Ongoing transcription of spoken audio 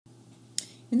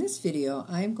In this video,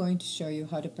 I'm going to show you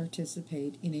how to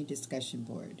participate in a discussion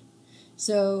board.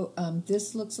 So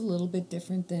this looks a little bit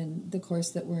different than the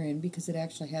course that we're in because it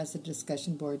actually has a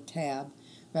discussion board tab.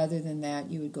 Rather than that,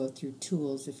 you would go through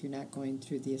tools if you're not going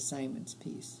through the assignments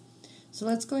piece. So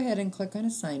let's go ahead and click on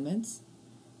assignments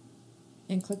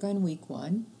and click on week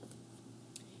 1.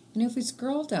 And if we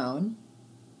scroll down,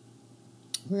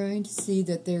 we're going to see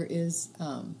that there is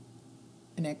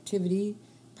an activity,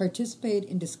 participate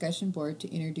in discussion board to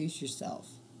introduce yourself.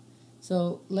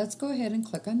 So let's go ahead and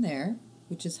click on there,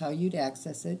 which is how you'd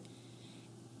access it.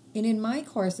 And in my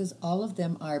courses, all of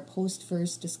them are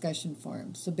post-first discussion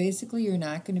forums. So basically, you're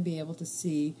not going to be able to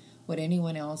see what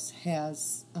anyone else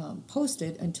has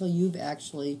posted until you've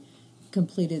actually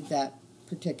completed that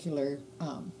particular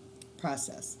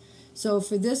process. So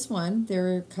for this one, there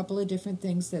are a couple of different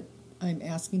things that I'm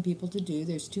asking people to do.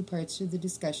 There's 2 parts to the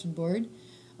discussion board.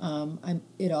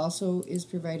 It also is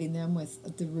providing them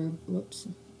with the whoops.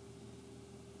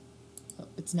 Oh,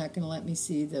 it's not going to let me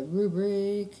see the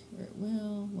rubric. Or it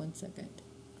will. 1 second.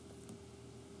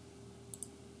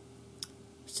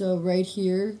 So right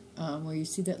here, where you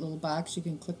see that little box, you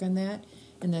can click on that,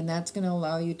 and then that's going to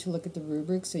allow you to look at the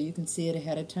rubric so you can see it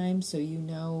ahead of time, so you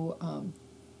know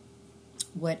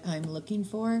what I'm looking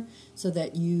for, so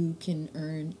that you can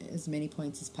earn as many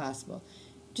points as possible.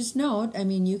 Just note, I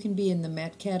mean, you can be in the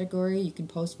MET category, you can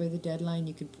post by the deadline,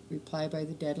 you can reply by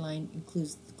the deadline,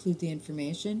 include the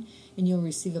information, and you'll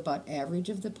receive about average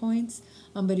of the points.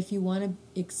 But if you want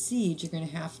to exceed, you're going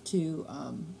to have to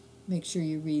make sure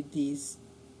you read these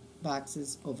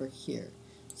boxes over here.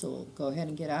 So we'll go ahead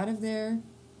and get out of there.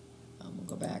 We'll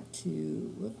go back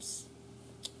to, whoops,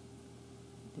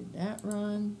 did that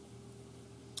wrong.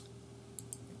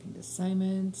 Into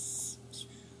assignments.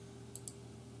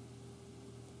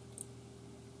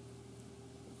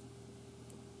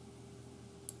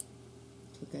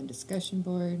 Click on discussion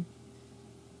board.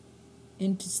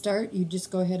 And to start, you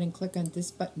just go ahead and click on this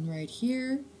button right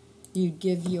here. You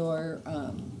give your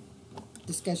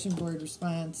discussion board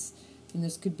response, and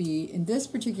this could be, in this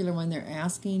particular one, they're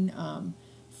asking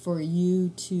for you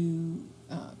to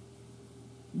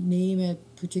name a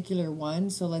particular one.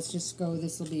 So let's just go,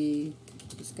 this will be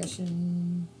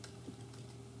discussion.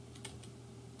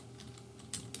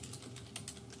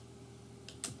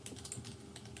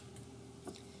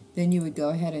 Then you would go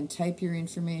ahead and type your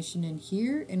information in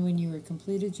here, and when you were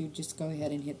completed, you just go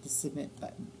ahead and hit the submit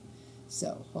button.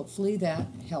 So hopefully that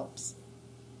helps.